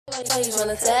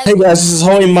Hey guys, this is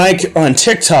Holy Mike on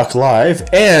TikTok Live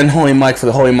and Holy Mike for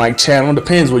the Holy Mike channel.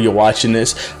 Depends where you're watching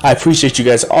this. I appreciate you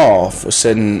guys all for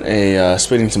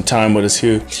spending some time with us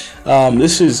here.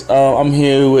 I'm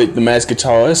here with the masked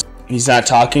guitarist. He's not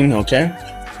talking, okay?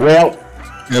 Well,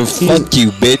 fuck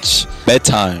you, bitch.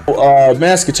 Bedtime.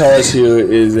 Masked guitarist here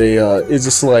is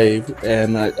a slave,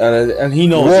 and he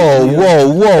knows.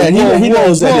 He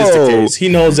knows that is the case. He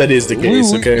knows that is the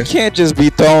case. Okay. You can't just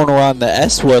be throwing around the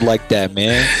S word like that,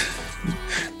 man.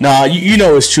 Nah, you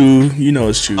know it's true. You know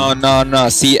it's true. Oh no.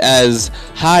 See, as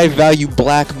high value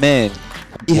black men,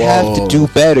 we have to do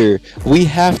better. We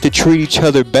have to treat each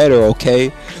other better. Okay.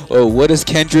 What does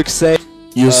Kendrick say?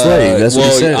 You're a slave. That's what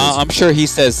he says. I'm sure he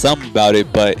says something about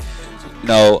it, but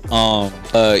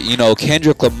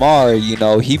Kendrick Lamar,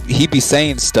 he be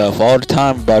saying stuff all the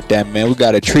time about that, man. We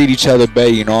gotta treat each other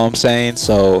better, you know what I'm saying?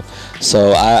 So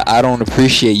I don't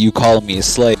appreciate you calling me a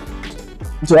slave.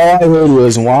 So all I heard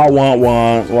was wah,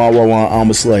 I'm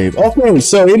a slave. Okay,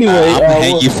 so anyway, I'm gonna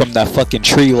hang you from that fucking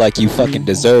tree like you fucking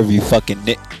deserve, you fucking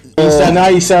now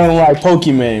you sounding like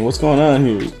Pokemon. What's going on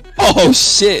here? Oh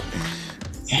shit.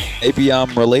 Maybe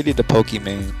I'm related to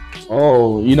Pokemon.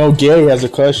 Oh, Gary has a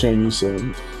crush on you, so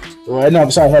right now,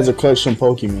 besides has a crush on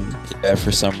Pokemon. Yeah,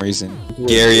 for some reason.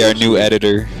 Gary, our new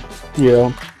editor.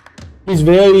 Yeah, he's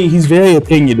very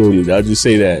opinionated. I'll just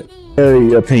say that.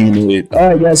 Very opinionated.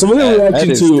 All right, guys. So we're gonna react to.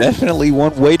 That is definitely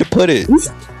one way to put it.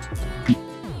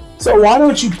 So why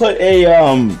don't you put a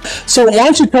So why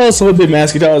don't you tell us a little bit,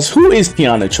 Masked Guitarist, who is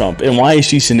Teanna Trump and why is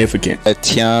she significant?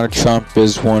 Teanna Trump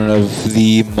is one of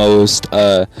the most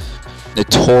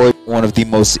notorious, one of the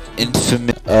most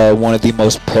infamous, one of the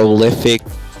most prolific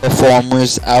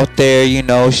performers out there.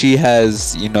 She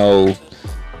has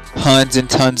tons and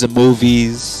tons of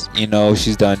movies.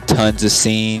 She's done tons of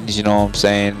scenes. You know what I'm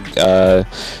saying?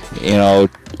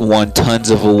 Won tons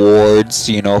of awards.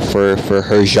 For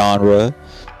her genre.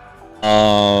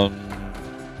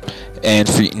 And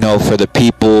for the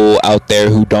people out there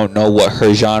who don't know what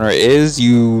her genre is,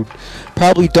 you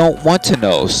probably don't want to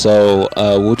know. So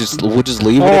we'll just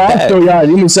leave it at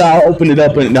that. I'll open it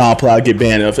up and I'll probably get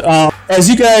banned of.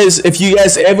 If you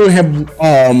guys ever have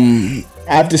I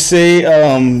have to say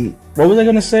what was I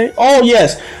gonna say? Oh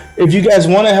yes. If you guys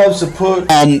want to help support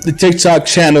the TikTok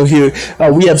channel here,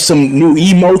 we have some new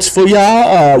emotes for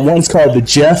y'all. One's called the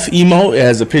Jeff emote. It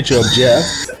has a picture of Jeff.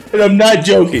 And I'm not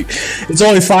joking. It's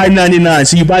only $5.99.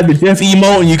 So you buy the Jeff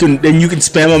emote and you can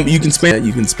spam them. You can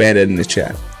spam it in the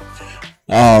chat.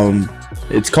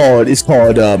 It's called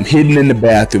Hidden in the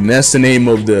Bathroom. That's the name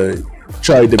of the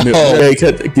cut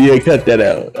that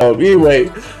out. Anyway,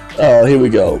 here we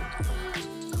go.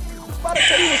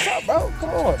 Bro, come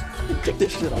on. Check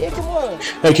this shit out. Yeah, come on.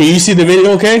 Hey, can you see the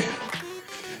video okay?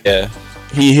 Yeah.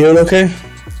 Can you hear it okay?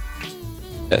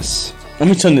 Yes. Let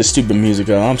me turn this stupid music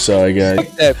on. I'm sorry, guys.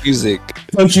 Fuck that music.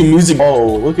 Country music.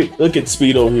 Oh, look at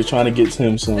Speedo here trying to get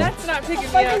him some. That's not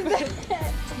picking me up.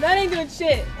 That ain't doing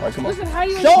shit. Right, come on. Listen, how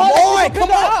do you? Come on.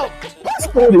 How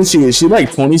old is she? Is she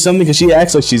like 20 something? Because she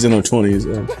acts like she's in her 20s.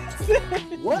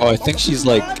 Oh, I think she's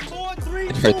like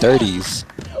in her 30s.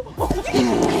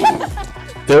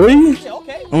 30?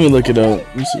 Okay. Let me look it up.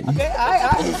 Let me see. Okay,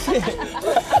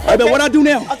 alright, but what I do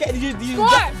now? Okay,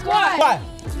 Squat.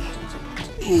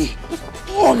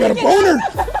 Oh, I got a boner.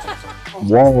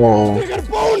 Whoa. I got a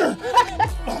boner.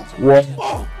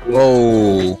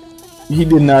 Whoa. He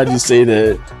did not just say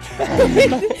that.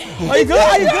 Are you good?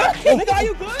 Nigga, are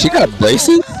you good? She got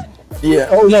braces? Yeah.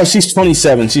 Oh no, she's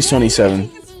 27. She's 27.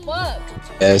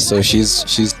 Yeah, so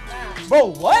she's.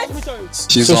 Bro, what?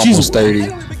 She's almost 30.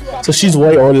 So she's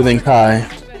way older than Kai.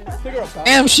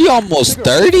 Damn, she almost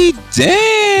 30?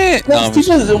 Damn!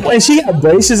 When she got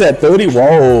braces at 30?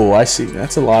 Whoa, I see.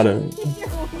 That's a lot of...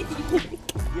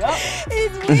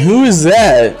 And who is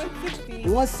that?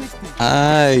 160.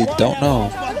 I don't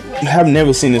know. I have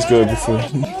never seen this girl before.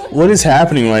 What is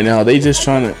happening right now? They just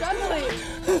trying to...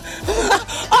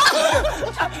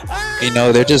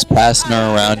 They're just passing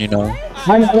her around,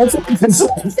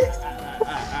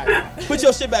 Put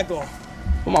your shit back on.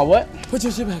 Put my what? Put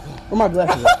your shit back on. Where my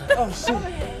glasses at? Oh shit.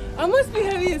 I must be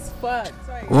heavy as fuck.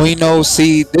 Sorry. Well,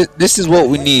 see, this is what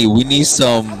we need. We need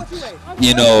some,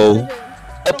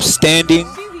 upstanding,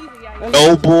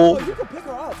 noble,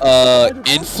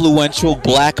 influential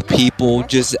black people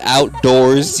just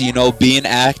outdoors, being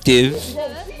active.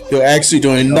 They're actually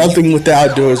doing nothing with the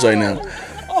outdoors right now.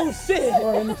 Oh shit.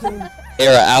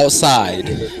 They're outside.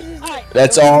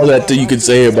 That's all that you can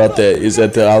say about that is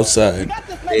that they're outside.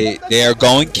 They are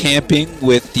going camping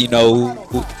with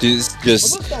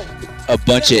just a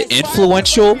bunch of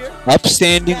influential,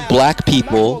 upstanding black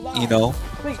people,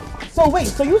 So wait,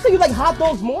 so you say you like hot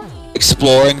dogs more?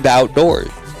 Exploring the outdoors.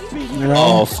 You know?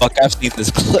 Oh fuck! I've seen this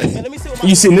clip. Let me see what my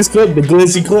You seen this clip? The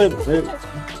glizzy clip?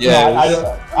 Yeah.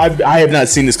 No, I have not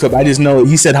seen this clip. I just know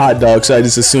he said hot dog, so I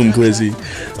just assumed glizzy.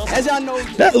 As y'all know,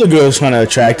 That little girl's kind of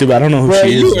attractive. I don't know who Bro,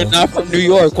 she you is. are not from New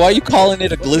York. Why are you calling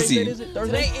it a glizzy?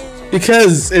 Thursday?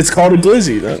 Because it's called a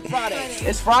glizzy. Though. Friday.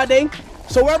 It's Friday.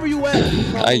 So wherever you at,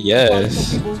 I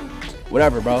guess.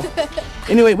 whatever, bro.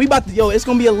 Anyway, we about to it's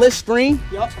gonna be a lit stream.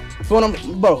 Yup.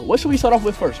 Bro, what should we start off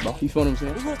with first, bro? You feel what I'm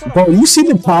saying? Bro, you see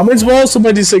the comments, bro?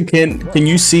 Somebody said,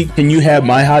 "Can you have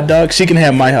my hot dog?" She can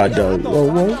have my hot dog.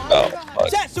 Whoa. Oh,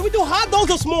 Chat, should we do hot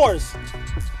dogs or s'mores?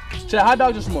 Chat, hot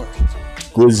dogs or s'mores?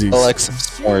 Glizzies. I like some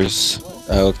s'mores.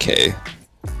 Okay.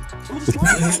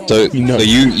 So You know-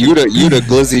 you the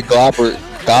glizzy gobbler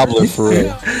for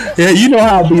real. Yeah, you know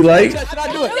how I be like. Should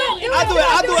I do it?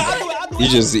 I'll do it. You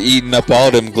just eating up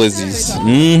all them glizzies.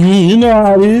 You know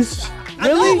how it is.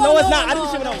 Really? No, it's not. I didn't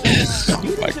see what I was saying.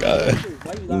 Oh my god.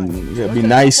 You gotta be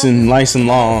nice and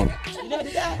long.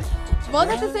 Both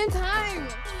at the same time.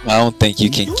 I don't think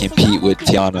you can compete with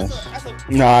Teanna.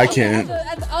 No, I can't.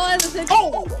 That's all at the same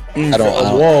time. I don't.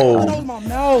 Whoa.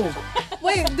 No.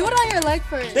 Wait, do it on your leg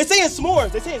first. They're saying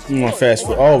s'mores. They're saying You want s'mores. fast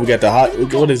food? Oh, we got the hot.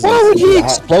 What is Why would this? he The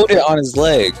hot- explode it on his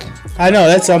leg? I know.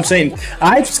 That's what I'm saying.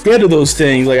 I'm scared of those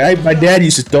things. Like my dad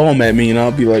used to throw them at me, and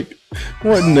I'll be like,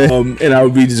 "What in the?" And I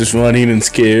would be just running and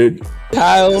scared.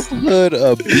 Childhood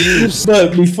abuse.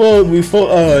 But before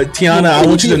Teanna, I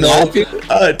want you to know,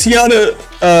 Teanna,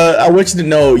 I want you to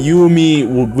know, you and me,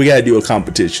 we gotta do a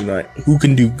competition. All right, who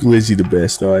can do glizzy the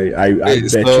best? All right, I bet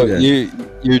So you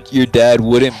that. your dad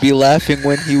wouldn't be laughing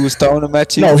when he was throwing them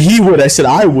at you? No, he would. I said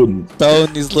I wouldn't.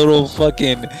 Throwing these little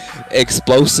fucking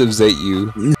explosives at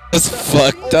you. That's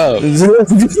fucked up. Would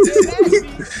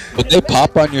they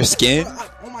pop on your skin?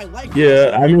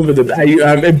 Yeah, I remember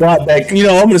it brought back. You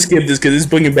know, I'm gonna skip this because it's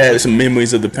bringing back some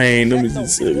memories of the pain. Let me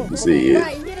just see it.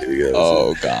 Here we go.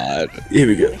 Oh god. Here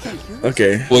we go.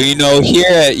 Okay. Well, you know, here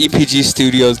at EPG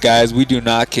Studios, guys, we do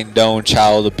not condone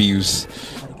child abuse.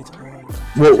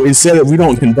 Well, instead of we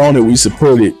don't condone it, we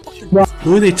support it.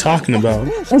 Who are they talking about?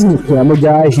 That's the camera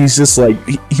guy. He's just like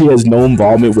he has no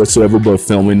involvement whatsoever but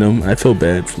filming them. I feel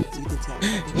bad.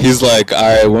 He's like, all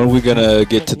right, when are we gonna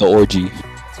get to the orgy?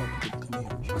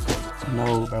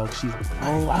 No, bro.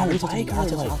 I don't like her.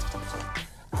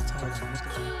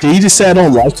 Did he just say I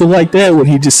don't like her like that when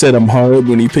he just said I'm hard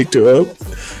when he picked her up?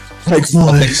 Like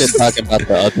what? I think they're talking about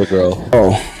the other girl.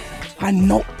 Oh. I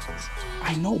know,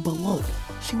 but look.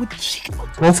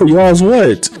 Well, for y'all's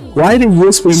what? Why are they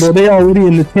whispering, bro? They already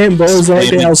in the tent, bro. It's right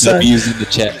there outside. Abuse in the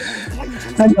chat.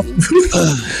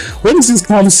 What is this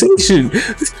conversation?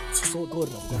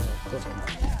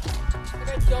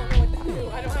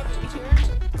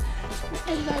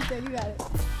 You got it.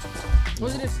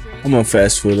 Was it a stream? I'm on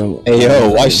fast food. Hey yo,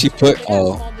 why she put?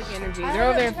 Oh, They're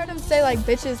over there. I heard him say like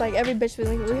bitches, like every bitch was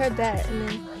like, we heard that, and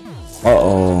then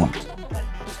Oh,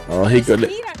 he got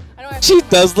it. she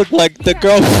does look like the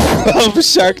girl from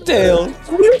Shark Tale.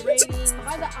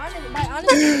 by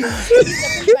honesty,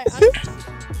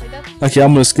 Okay,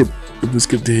 I'm gonna skip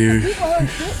to here.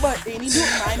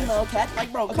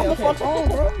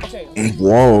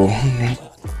 Whoa.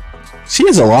 She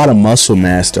has a lot of muscle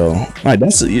mass though. Like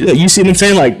that's you see what I'm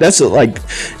saying? Like that's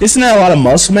isn't that a lot of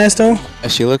muscle mass though?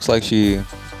 She looks like she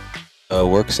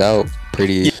works out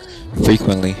pretty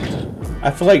frequently. I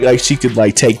feel like she could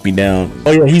like take me down.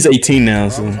 Oh yeah, he's 18 now.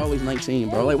 So. Oh, he's 19,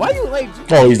 bro. Like, why you like?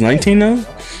 Oh, he's 19 now. You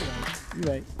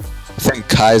right. I think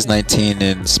Kai's 19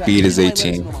 and Speed is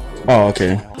 18. Oh,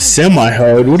 okay.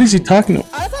 Semi-hard. What is he talking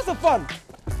about? Let's have some fun.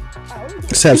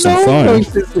 Let's have some fun.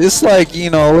 It's like, you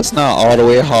know, it's not all the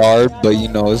way hard, but you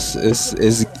know,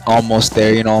 it's almost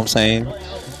there. You know what I'm saying?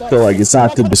 I feel like it's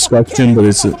not the destruction, but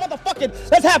it's a.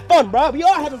 Let's have fun, bro. We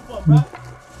are having fun, bro.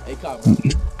 Hey,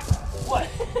 what?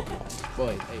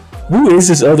 Boy, hey. Who is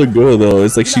this other girl though?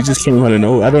 It's like she just came out of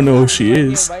nowhere. I don't know who she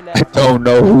is. I don't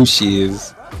know who she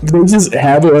is. They just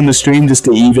have her on the stream just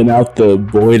to even out the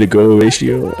boy to girl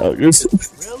ratio.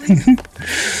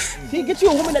 See, get you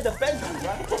a woman that defends you,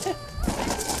 bro.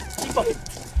 She fucking.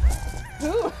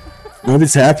 What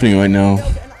is happening right now?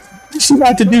 What's she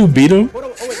about to do? Beat him? Hold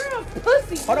on,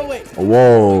 Hold on, wait.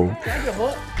 Whoa. Can I get a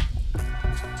hug?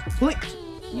 Please.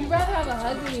 You'd rather have a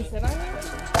hug than you sit on it?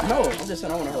 No, I'm just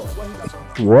saying I want a hug.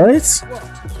 What?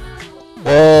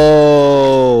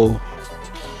 Whoa.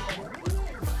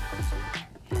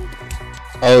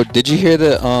 Oh, did you hear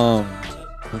that?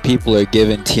 People are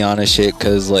giving Teanna shit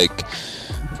because like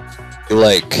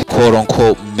quote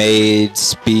unquote made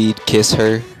Speed kiss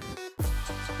her.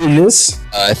 In this?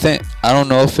 I don't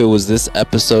know if it was this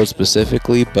episode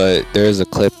specifically, but there's a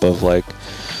clip of like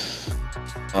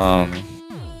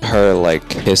her like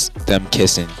them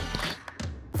kissing.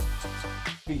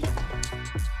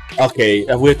 Okay,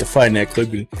 we have to find that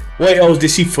clip. Wait, oh, did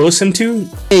she force him to?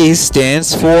 A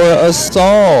stands for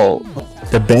assault.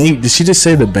 The bang? Did she just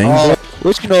say the bang? Buzz?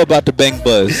 What you know about the bang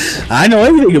buzz? I know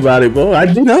everything about it, bro. I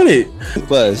did on it.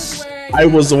 Buzz. I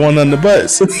was the one on the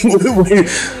bus.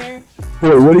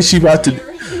 Wait, what is she about to do?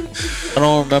 I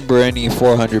don't remember any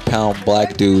 400-pound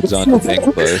black dudes on the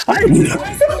bang buzz. I know.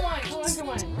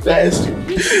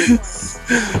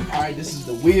 Alright, this is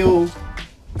the wheel.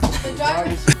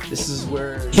 This is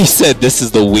where He said this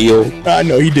is the wheel. I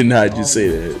know he did not just say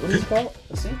that. what is it called?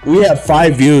 Let's see. We have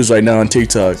 5 views right now on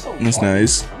TikTok. That's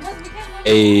nice.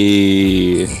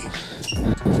 A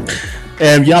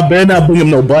And y'all better not bring him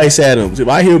no Bryce Adams. If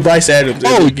I hear Bryce Adams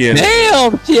ever again,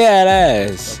 damn, yeah,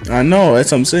 ass. I know,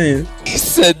 that's what I'm saying. He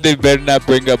said they better not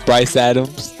bring up Bryce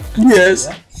Adams. Yes.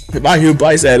 If I hear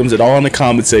Bryce Adams at all in the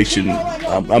comment section,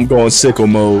 I'm going sicko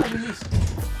mode.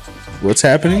 What's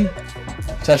happening?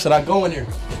 Chat, should I go in here?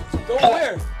 Go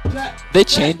where? They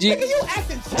changing?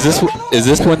 Is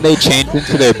this when they change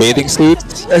into their bathing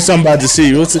suits? That's something I'm about to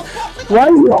see. What's it? Why are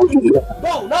you holding that?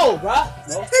 No, bruh.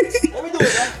 No. Let me do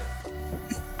it, bruh.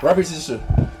 Rock, paper, scissors, shoot.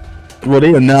 Well,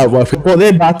 they are not rock paper. Well,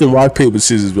 they're about to rock paper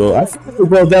scissors, bro. I feel like,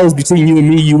 bro, if that was between you and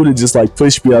me, you would have just like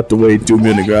pushed me out the way and threw me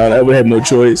on the ground. I would have no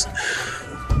choice.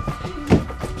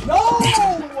 No!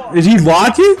 Did he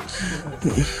lock it?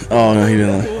 Oh no, he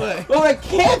didn't. We're like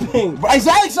camping. Bro,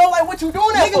 exactly. So like, what you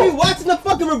doing? Nigga, be watching the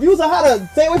fucking reviews on how to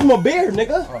stay away from a bear,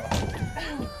 nigga.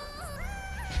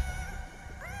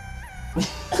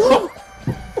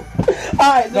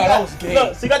 Alright, that was gay.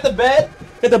 Look, so you got the bed,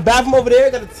 got the bathroom over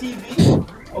there, got the TV.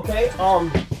 Okay,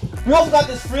 we also got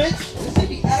this fridge. This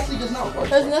TV actually does not work.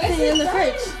 There's nothing in the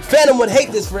fridge. Phantom would hate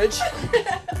this fridge.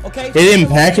 Okay. They didn't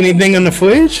pack anything in the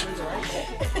fridge?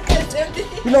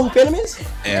 You know who Phantom is?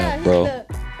 Damn, bro.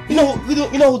 You know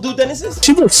who Dude Dennis is?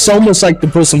 She looks so much like the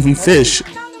person from Fish.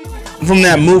 From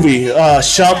that movie,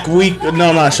 Shark Week.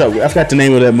 No, not Shark Week. I forgot the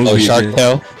name of that movie. Oh, Shark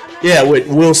Tale? Yeah, with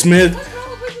Will Smith.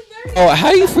 Oh,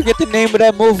 how do you forget the name of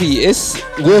that movie? It's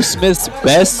Will Smith's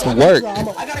best work.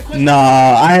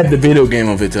 Nah, I had the video game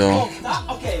of it though.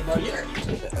 Okay, bro.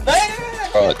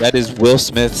 Bro, that is Will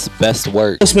Smith's best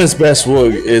work. Will Smith's best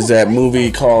work is that movie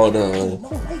called there's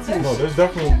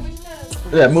definitely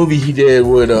that movie he did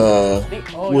with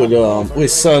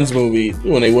Son's movie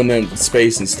when they went into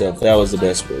space and stuff. That was the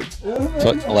best work.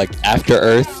 Like After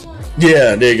Earth?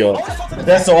 Yeah, there you go.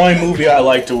 That's the only movie I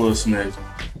liked to Will Smith.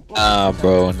 Nah,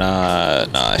 bro,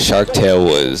 nah. Shark Tale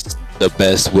was the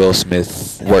best Will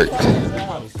Smith work.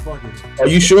 Are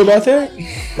you sure about that?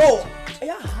 Bro,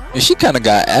 She kind of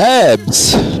got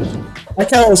abs.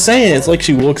 Like I was saying, it's like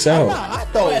she walks out. I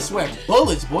thought it sweat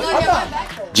bullets, boy.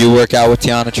 Did you work out with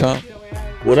Teanna Trump?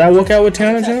 Would I walk out with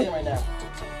Teanna Trump?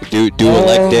 Do a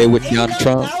leg day with Teanna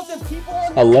Trump?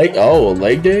 A leg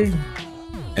day?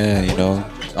 Yeah, you know,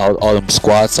 all them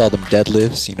squats, all them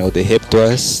deadlifts, you know, the hip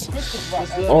thrusts.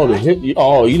 Oh, the hip.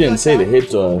 Oh, you didn't say the hip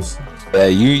thrust. Yeah,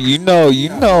 you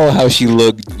know how she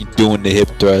looked doing the hip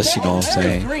thrust. You know what I'm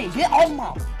saying?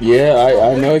 Yeah,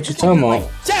 I know what you're talking about.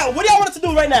 Chad, what do y'all want us to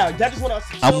do right now? That just what else.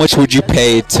 How much would you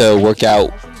pay to work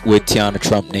out with Teanna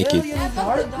Trump naked?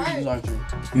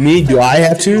 Me? Do I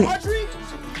have to?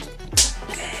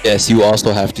 Yes, you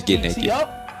also have to get naked.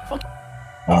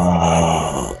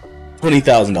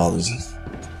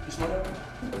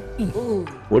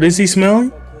 $20,000. What is he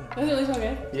smelling?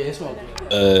 Yeah, it's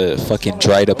okay. Fucking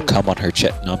dried up cum on her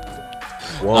chest. No,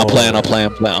 I'm playing.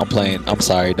 I'm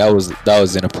sorry. That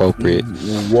was inappropriate.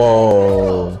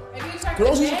 Whoa.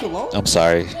 I'm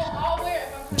sorry.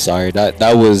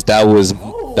 That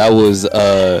was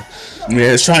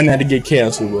Yeah, it's trying not to get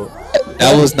canceled, bro.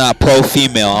 That was not pro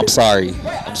female. I'm sorry.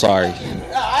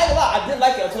 I did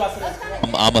like it until I said it.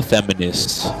 I'm a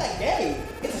feminist.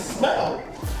 It's a smell.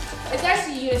 It's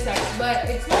actually unisex, but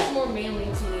it smells more manly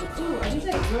to me. Ooh, are these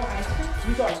like real ice cream?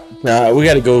 Nah, we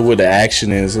gotta go where the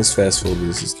action is. Let's fast forward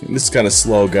this. This is kind of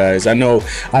slow, guys. I know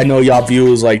y'all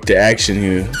viewers like the action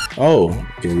here. Oh,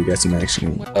 okay, we got some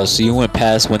action here. Oh, so you went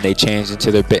past when they changed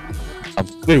into their bed.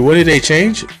 Wait, what did they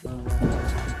change?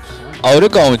 Oh, they're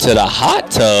going to the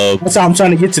hot tub. That's how I'm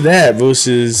trying to get to that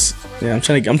versus. Yeah, I'm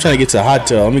trying to get to the hot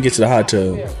tub. Let me get to the hot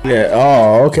tub. Yeah.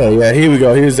 Oh, okay. Yeah. Here we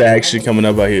go. Here's the action coming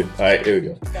up right here. All right. Here we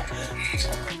go.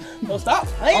 No, stop.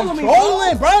 I'm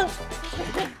trolling, bro.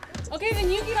 Okay, then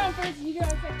you get on first. You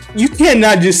get on first. You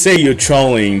cannot just say you're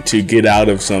trolling to get out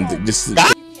of something. Just.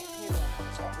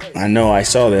 I know. I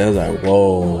saw that. I was like,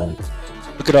 whoa.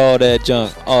 Look at all that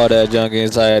junk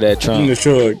inside that In trunk. the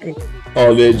truck.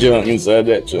 All that junk inside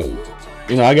that trunk.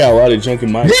 You know, I got a lot of junk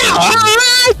in my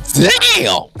trunk.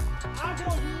 Damn.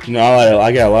 No,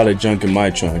 I got a lot of junk in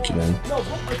my trunk, you know.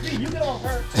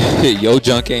 Yo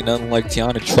junk ain't nothing like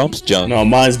Teanna Trump's junk. No,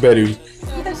 mine's better. Who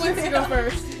wants to go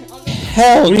first?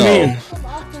 Hell What do you no. mean?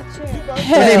 What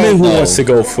do you mean who wants to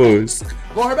go first?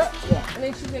 Blow her back? I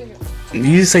think she's gonna go. Did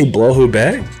you just say blow her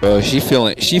back? Bro, she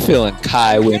feeling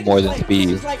Kai way more than Speed.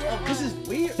 She's like, this is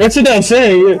weird. That's what I'm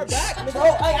saying. Back, bro,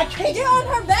 I can't Get on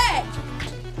her back.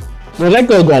 Well, that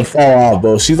girl gonna fall off,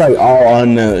 bro. She's like all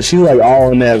on the. She's like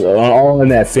all in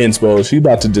that fence, bro. She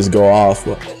about to just go off.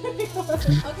 Bro.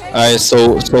 All right,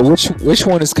 so which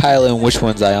one is Kyla and which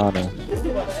one's Ayana?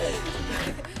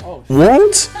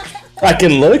 What?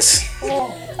 Fucking looks.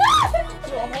 Whoa.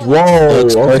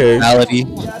 Looks, Okay. personality.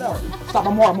 Stop,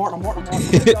 I'm hard.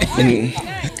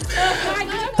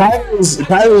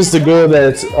 Kyla's the girl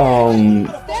that's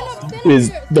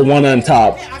is the one on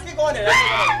top.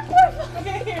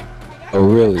 Oh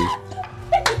really?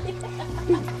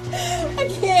 I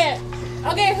can't.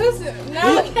 Okay, who's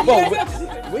no?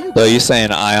 So you saying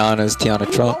Ayana's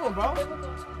Teanna Trump?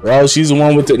 Well, she's the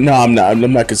one with the. No, I'm not. I'm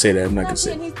not gonna say that. I'm not gonna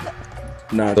say.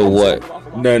 Nah. The what?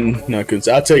 None. Not gonna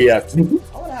say. I'll tell you after. I want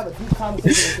to have a deep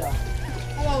conversation with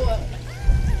y'all. About what?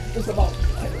 It's about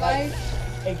Life.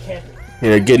 and camping.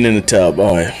 Yeah, getting in the tub.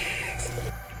 All right.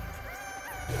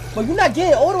 But you're not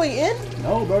getting all the way in?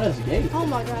 No, bro, that's gay. Oh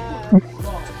my god.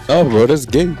 Oh, bro, that's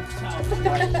gay.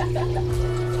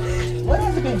 What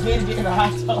has it been gay to get in a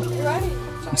hot tub?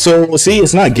 Right. So see,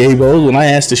 it's not gay, bro. When I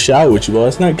asked to shower with you, bro,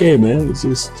 it's not gay, man. It's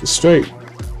just straight.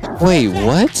 Wait,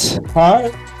 what? Huh?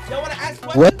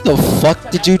 What the fuck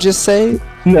did you just say?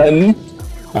 Nothing.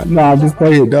 No, I'm just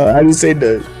playing, dog. I didn't say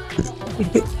that.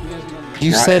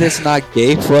 You said it's not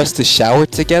gay for us to shower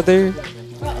together?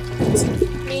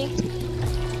 Me.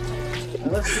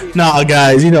 Nah,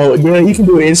 guys, you know, yeah, you can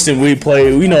do instant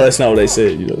replay. We know that's not what they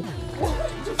said, you know.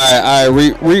 All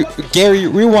right. Gary,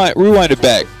 rewind it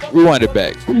back. Rewind it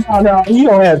back. No, you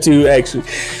don't have to actually.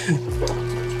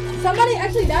 Somebody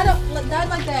actually died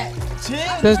like that.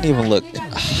 It doesn't even look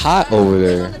hot over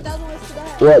there.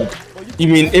 What? You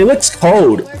mean it looks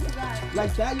cold?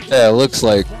 Yeah, it looks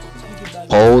like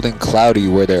cold and cloudy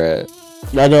where they're at.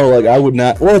 I know, like I would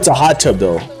not. Well, it's a hot tub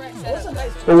though.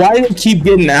 But why do you keep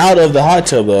getting out of the hot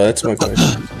tub though? That's my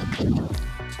question.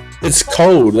 It's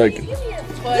cold, like.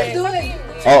 Let's do it.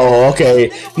 Oh, okay.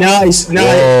 Now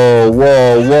Whoa.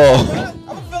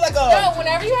 No,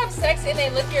 whenever you have sex and they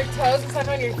lick your toes and suck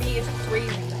on your feet, it's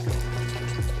crazy.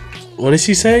 What did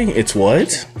she say? It's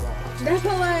what? That's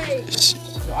like.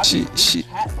 She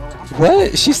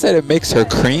what? She said it makes her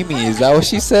creamy. Is that what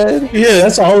she said? Yeah,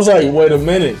 that's. I was like, wait a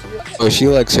minute. Oh, she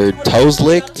likes her toes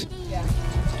licked?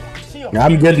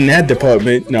 I'm good in that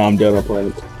department. No, I'm done. I'm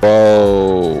playing.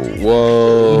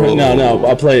 Whoa. No,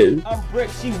 I play it. I'm Brick,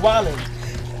 she wildin'.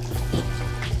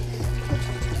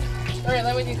 Alright,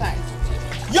 let me do thighs.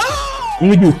 Yo! Let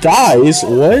me do thighs.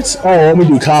 What? Oh, let me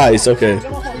do thighs. Okay.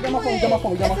 Get my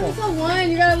phone. Episode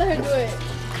 1, you gotta let her do it.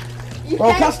 You Bro,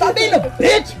 have stop to. being a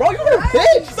bitch, bro. You're a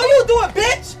bitch. So you do it,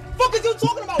 bitch. Fuck is you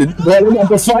talking about? Bro, we have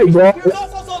to fight, bro.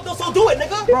 So do it,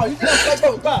 nigga. Bro, you can't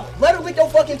like, bro. Let her lick your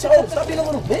fucking toes. Stop being a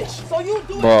little bitch. So you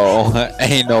do it. Bro,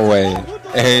 ain't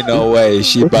no way.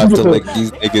 She about to lick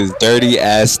these niggas' dirty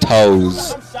ass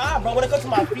toes. I'm shy, bro. When it comes to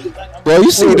my feet, like, Bro,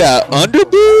 you see that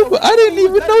underboob? I didn't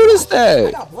even notice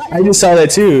that. I just saw that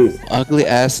too. Ugly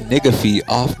ass nigga feet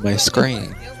off my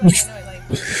screen.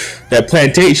 That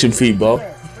plantation feet, bro.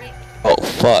 Oh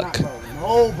fuck.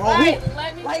 no, bro. Alright,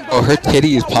 let me. Oh, her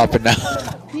titty is popping out.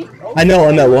 I know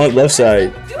on that one left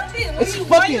side. Do it. It's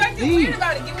Why you fucking acting weird deep.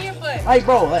 about it? Give me a foot. Like,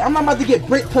 bro, like, I'm not about to get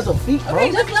bricked because of feet, bro.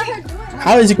 Okay, just let her do it.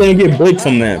 How is he gonna get blick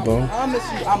from that, bro? I promise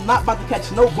you, I'm not about to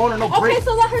catch no bone or no brick. Okay,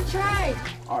 so let her try.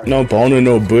 No bone or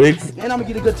no brick. And I'm gonna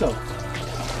get a good toe.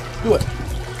 Do it.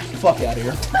 Fuck out of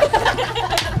here.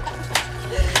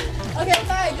 Okay,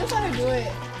 fine. Just let her do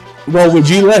it. Bro, would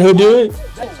you let her do it?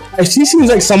 Like, she seems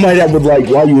like somebody that would like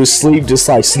while you asleep just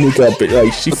like sneak up and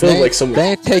like she feels like They someone.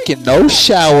 ain't taking no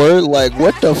shower. Like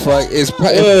what the fuck?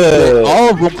 Ugh. All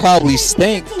of them probably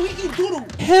stink.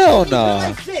 Hell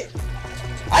nah.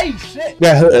 I eat shit.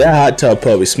 That hot tub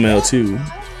probably smell too. You know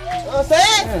what I'm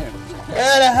saying?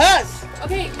 Yeah, the huts.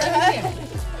 Okay, let her do it.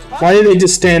 Why did they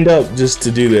just stand up just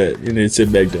to do that and then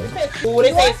sit back down? What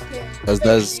they say?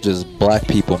 That's just black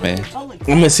people, man. I'm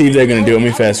gonna see if they're gonna do it. Let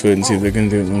me fast forward and see if they're gonna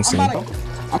do it. Let me see.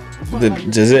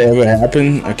 Does it ever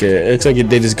happen? Okay, it looks like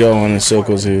they just go on in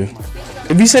circles here.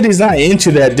 If he said he's not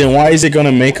into that, then why is it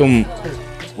gonna make him?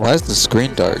 Why is the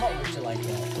screen dark?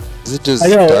 Is it just I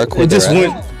know dark where it just they're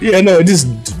went. at? Yeah, no, it just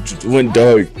went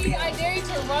dark. I dare you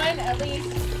to run at least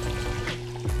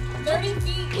 30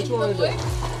 feet into the woods.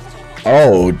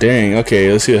 Oh, dang.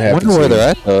 Okay, let's see what I happens. wonder where here. they're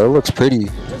at though. It looks pretty.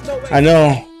 I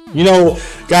know. You know,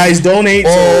 guys, donate.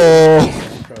 Oh.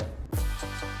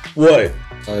 What?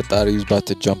 I thought he was about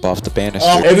to jump off the banister.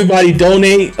 Everybody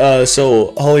donate.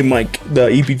 So Holy Mike, the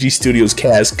EPG Studios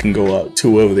cast can go out to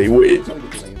whoever they win.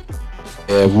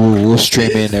 Yeah, we'll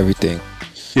stream in everything.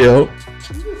 Yo.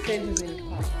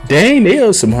 Dang, they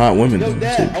are some hot women. Yo,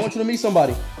 Dad, I want you to meet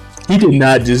somebody. He did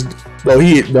not just. No,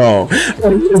 he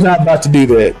was not about to do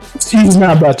that. He's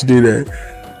not about to do that.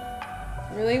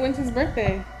 Really? When's his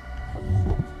birthday?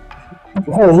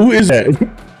 Oh, who is that?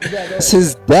 It's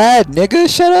his dad, nigga.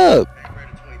 Shut up.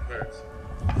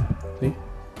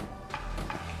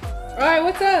 Alright,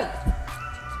 what's up?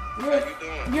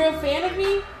 You're a fan of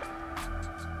me?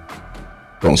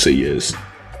 Don't say yes.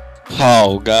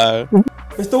 Oh God.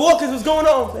 Mr. Walkers, what's going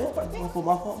on, man?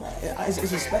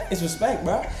 It's respect,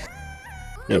 bro.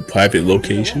 A private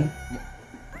location.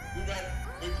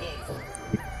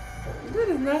 That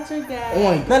is not your dad.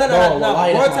 No.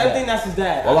 Words everything that's his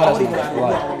dad. Who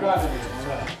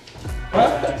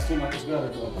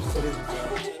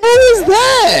is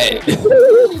that?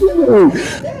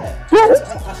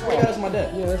 I swear that's my dad.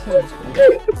 Yeah, that's him.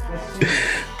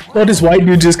 Oh, this white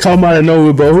dude just come out of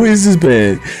nowhere, bro. Who is this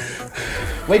man?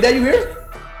 Wait, Dad, you here?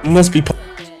 It must be.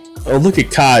 Oh, look at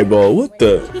Kai, bro. What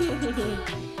the?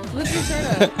 Lift your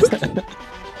shirt up.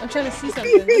 I'm trying to see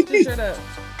something. Lift your shirt up.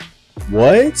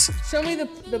 What? Show me the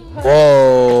puss.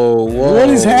 Whoa. What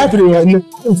is happening right now?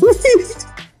 You're a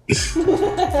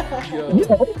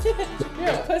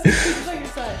pussy. He's like your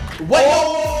son. What?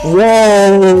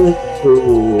 Whoa!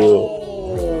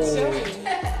 Show me.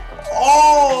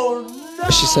 Oh,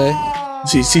 What'd she say?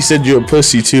 She said you're a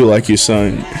pussy too, like your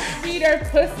son. Feed our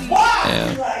pussy.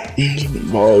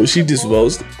 Damn. Oh, she just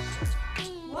roasted.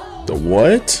 The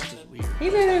what? He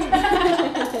didn't.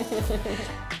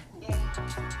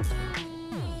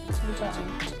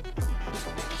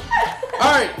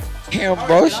 alright. Damn,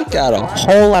 bro, she got a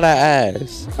whole lot of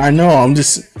ass. I know. I'm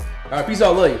just. Alright, peace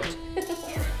out, love you.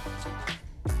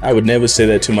 I would never say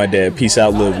that to my dad. Peace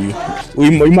out, love you.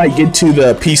 We might get to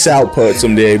the peace out part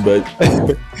someday, but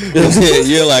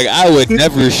You're like, I would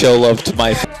never show love to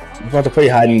my. I'm about to play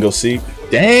hide and go seek.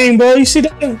 Dang, bro, you see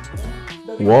that?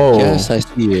 Whoa. Yes, I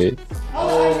see it.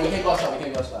 Oh, we can't go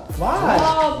outside. Why?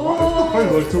 Play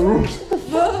like 2 rooms.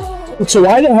 So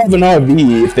why do they have an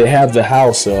RV if they have the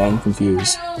house? So I'm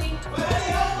confused.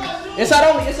 Inside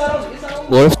only.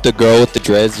 What if the girl with the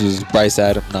dreads was Bryce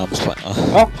Adams? No, I'm just playing.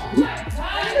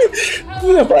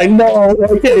 I know. I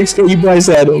can't escape Bryce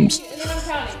Adams.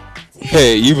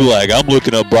 Hey, you be like, I'm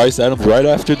looking up Bryce Adams right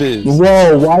after this.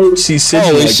 Whoa, why is she sitting?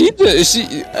 Oh, like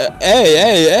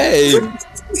hey.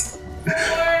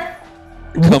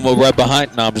 Come up right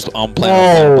behind. No, I'm playing.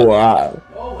 Oh, wow.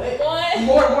 Oh, wait.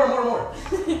 More.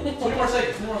 20 more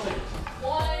seconds.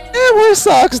 Man, wear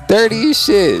socks, dirty as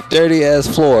shit, dirty ass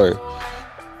floor.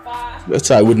 That's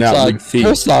how I would not like feet.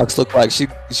 Her socks look like she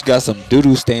got some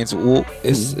doo-doo stains. Well,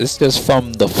 it's just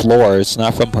from the floor. It's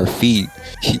not from her feet.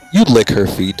 You lick her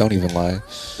feet. Don't even lie.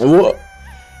 What?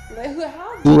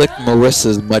 You lick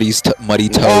Marissa's muddy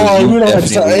toe. Oh, you you don't have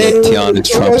definitely lick Teanna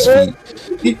Trump's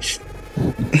feet.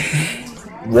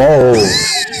 Whoa.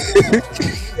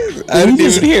 I didn't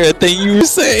even hear a thing you were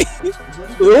saying.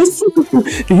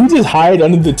 Did he just hide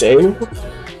under the table?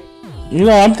 You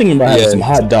know, I'm thinking about having some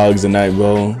hot dogs tonight,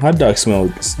 bro. Hot dogs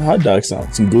sound.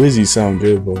 Some glizzy sound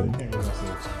good, bro.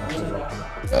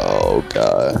 Oh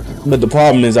God. But the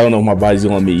problem is, I don't know if my body's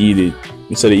gonna let me eat it.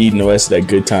 Instead of eating the rest of that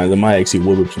good times, I might actually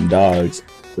whip up some dogs.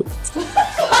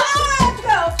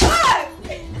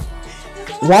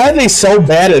 Why are they so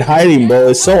bad at hiding, bro?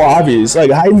 It's so obvious. Like,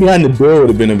 hiding behind the door would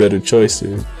have been a better choice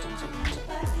here.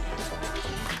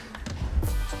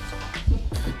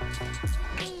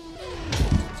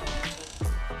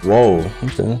 Whoa,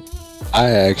 okay.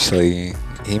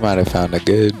 He might have found a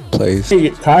good place.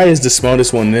 Hey, Kai is the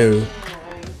smartest one there.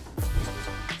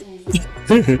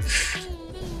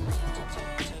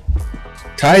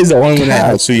 Kai is the only one that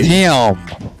has sweet. Damn.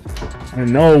 I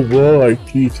know, bro. Like,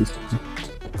 Jesus.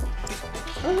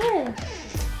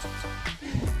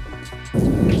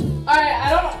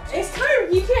 It's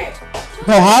time. You can't.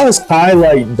 No, how is Kai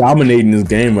like dominating this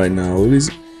game right now? What is?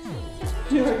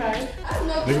 You're right. I don't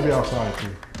know. They can be outside too.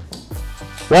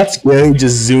 That's Gary.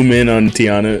 Just zoom in on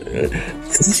Teanna.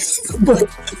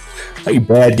 Like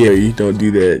bad Gary, don't do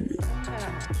that.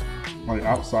 Like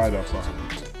outside. Anywhere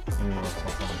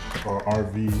outside. Or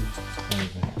RV.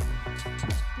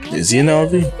 Anything. Is he in the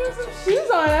RV? Put some shoes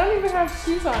on. I don't even have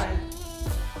shoes on.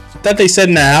 thought they said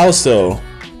in the house though.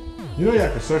 You know you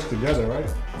have to search together, right?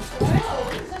 Wow,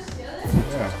 we're such together.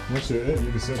 Yeah. Once you're in,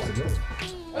 you can search together.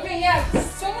 Okay, yeah.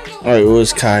 Someone go. Alright, it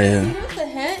was Kaya. Give us a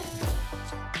hint.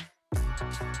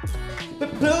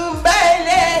 Boom,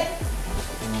 baby.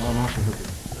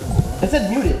 I said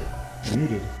muted.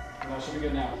 Muted.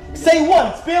 Say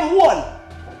one. Spam one.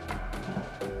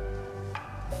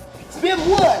 Spam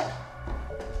one.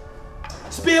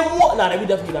 Spam one. Nah, we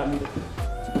definitely not muted.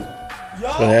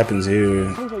 What happens here?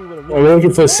 Are we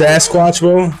looking for Sasquatch,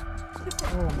 bro?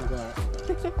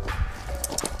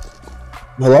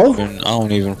 Hello? I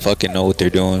don't even fucking know what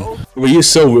they're doing. Were you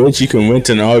so rich you can rent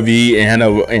an RV and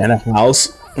a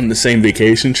house on the same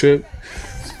vacation trip?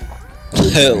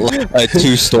 A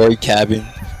 2-story cabin.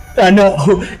 I know,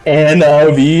 and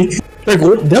RV. Like,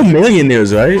 what? They're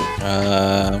millionaires, right?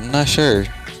 I'm not sure.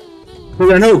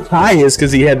 But I know Kai is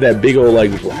because he had that big old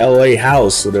like LA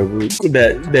house, whatever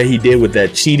that he did with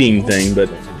that cheating thing. But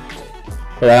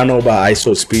I don't know about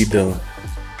iShowSpeed though.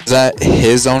 Is that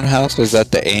his own house or is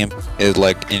that the AM? Is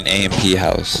like an AMP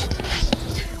house?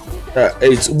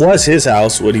 It was his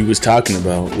house. What he was talking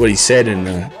about, what he said in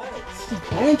the.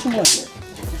 Too much.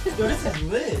 Yo, this is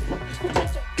lit.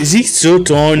 Is he still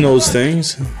throwing those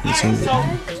things?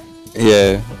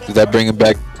 Yeah. Is that bringing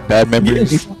back bad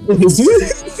memories?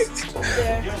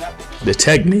 The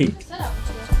technique.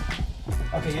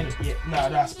 Okay,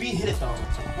 nah, Speed hit it though.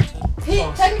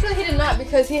 Technically he did not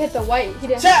because he hit the white. He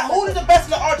didn't. Chat, who is the best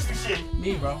in the archery shit?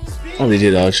 Me, bro. Speed. Oh, they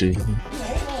did actually. You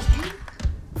hate on Speed?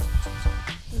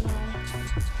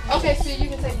 No. Okay, so you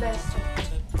can say best.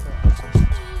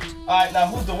 Alright, now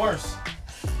who's the worst?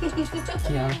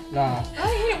 Yeah, nah. I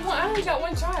hit one. I only got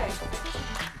one try.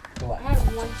 What? I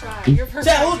had one try. Your first.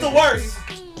 Chat, who's the worst?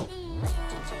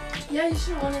 Yeah, you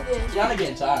should have won it then. Y'all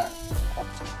getting tired.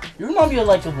 You remind me of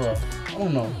like of a, I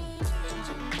don't know.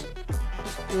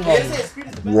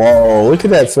 Whoa! Look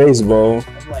at that face, bro.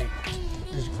 Of like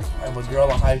a girl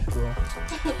in high school.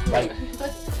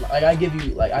 Like I give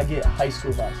you, like I get high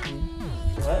school vibes.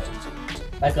 What?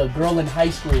 Like a girl in high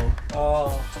school.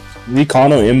 Oh. We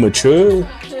call him immature.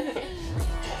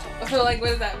 So like, what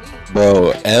does that mean?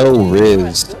 Bro, L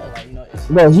Riz.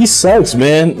 Bro, he sucks,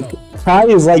 man. Kai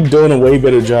is like doing a way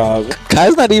better job.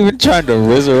 Kai's not even trying to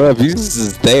riz her up. He's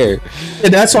just there.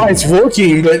 And that's why it's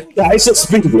working, but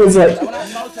iShowSpeed is like.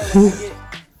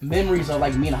 Memories of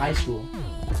like me in high school.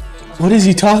 What is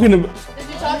he talking about? Did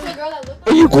you talk to a girl that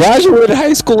looked You graduated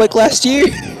high school like last year.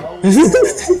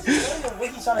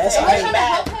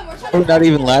 Or not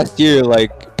even last year,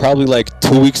 like probably like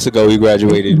 2 weeks ago he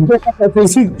graduated.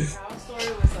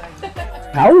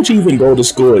 How would you even go to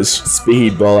school at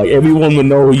Speed, bro? Like everyone would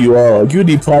know who you are. Like you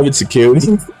need private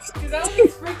security. That was the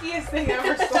freakiest thing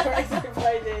ever. Stories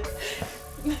everybody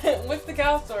did. What's the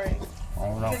cow story? I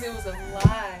don't know. Because it was a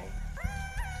lie.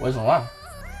 What's a lie?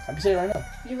 I can say it right now.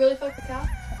 You really fucked the cow?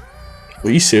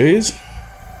 Were you serious?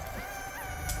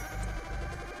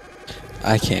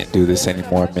 I can't do this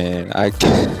anymore, man. I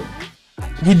can't.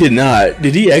 He did not.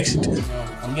 Did he exit?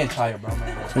 I'm getting tired, bro.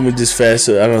 Let me just fast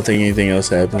so I don't think anything else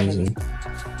happens.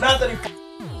 Not that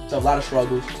it's a lot of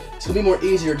struggles. It's gonna be more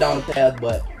easier down the path,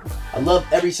 but I love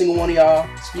every single one of y'all.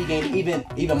 Speed game,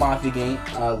 even Mafia game.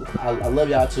 I love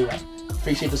y'all too. I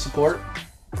appreciate the support.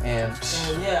 And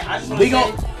yeah, I just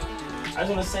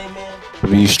wanna say, man.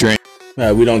 Be straight.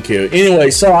 We don't care.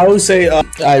 Anyway, so I would say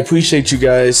I appreciate you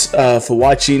guys for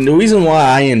watching. The reason why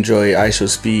I enjoy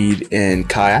iShowSpeed and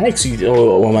Kai, I actually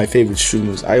one of my favorite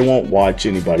streamers. I won't watch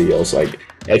anybody else. Like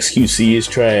XQC is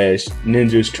trash,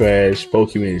 Ninja's trash,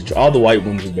 Pokemon is trash. All the white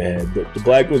ones are bad, but the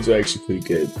black ones are actually pretty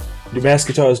good. The bass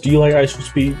guitars, do you like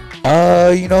iShowSpeed?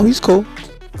 You know, he's cool.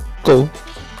 Cool.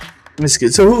 That's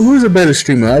good. So who's a better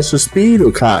streamer, iShowSpeed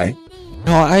or Kai?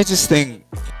 No, I just think,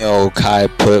 you know, Kai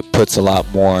puts a lot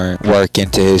more work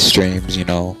into his streams, you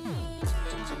know.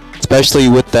 Especially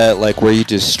with that, like, where he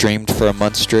just streamed for a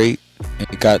month straight. And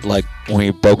he got, like, when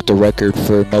he broke the record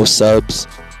for most subs.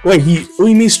 Wait, what do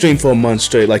you mean stream for a month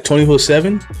straight? Like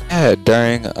 24/7? Yeah,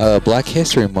 during Black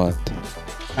History Month.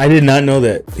 I did not know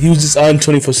that. He was just on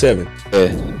 24/7.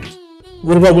 Yeah.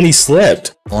 What about when he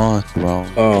slept? Wrong.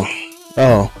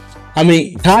 Oh. I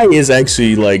mean, Kai is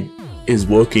actually like is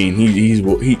working.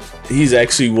 He's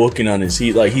actually working on his.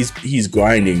 He's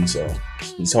grinding. So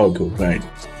he's hardcore grinding.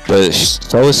 But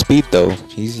so is Speed though.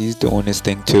 He's doing his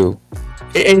thing too.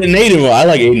 And Aiden Ross, I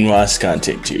like Aiden Ross'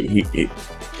 content too.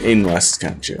 Aiden Ross'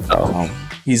 content.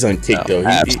 He's on Kick though.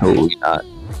 Absolutely not.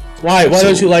 Why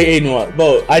don't you like Aiden Ross?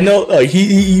 Bro, I know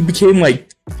he became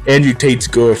like Andrew Tate's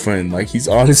girlfriend. Like he's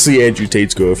honestly Andrew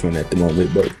Tate's girlfriend at the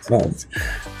moment. But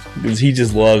because he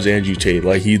just loves Andrew Tate.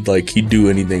 Like he'd do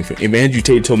anything for. If Andrew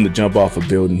Tate told him to jump off a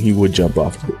building, he would jump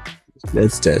off it.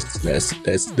 That's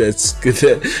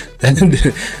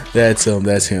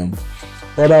him.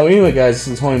 But anyway, guys, this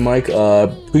is Holy Mike.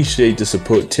 Appreciate the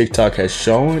support TikTok has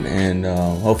shown, and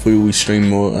hopefully we stream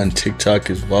more on TikTok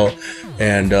as well.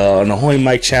 And the Holy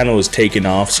Mike channel is taking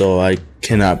off, so I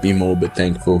cannot be more but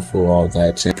thankful for all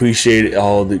that. And appreciate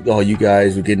all you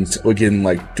guys. We're getting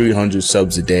like 300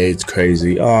 subs a day. It's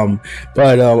crazy.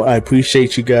 But I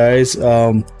appreciate you guys.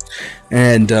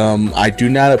 And I do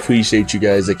not appreciate you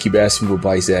guys that keep asking for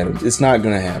Bryce Adams. It's not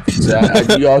gonna happen.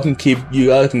 So y'all can keep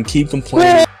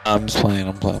complaining. I'm just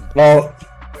playing. Well,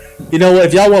 you know what?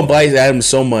 If y'all want Bryce Adams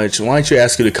so much, why don't you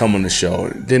ask her to come on the show?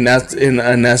 Then that's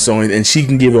the only, and she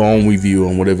can give her own review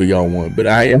on whatever y'all want. But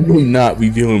I am not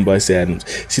reviewing Bryce Adams.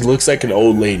 She looks like an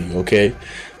old lady. Okay.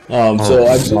 So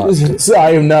I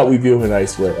am not reviewing her. I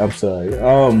swear. I'm sorry.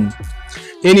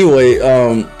 Anyway.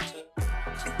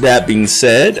 That being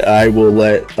said, I will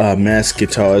let Mass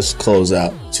Guitars close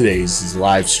out today's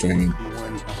live stream.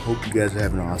 Everyone, I hope you guys are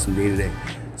having an awesome day today.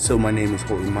 So my name is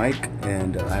Holy Mike,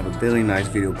 and I have a really nice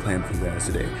video planned for you guys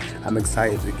today. I'm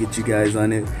excited to get you guys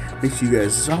on it. Make sure you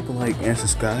guys drop a like and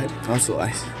subscribe. Also,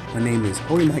 my name is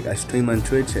Holy Mike. I stream on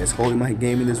Twitch as Holy Mike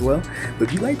Gaming as well. But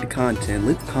if you like the content,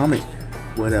 leave a comment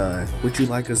what you'd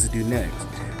like us to do next.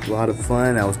 A lot of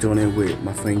fun. I was doing it with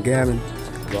my friend Gavin.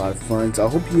 A lot of fun. So I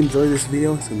hope you enjoy this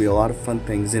video. It's gonna be a lot of fun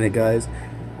things in it, guys.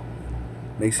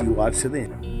 Make sure you watch to the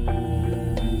end.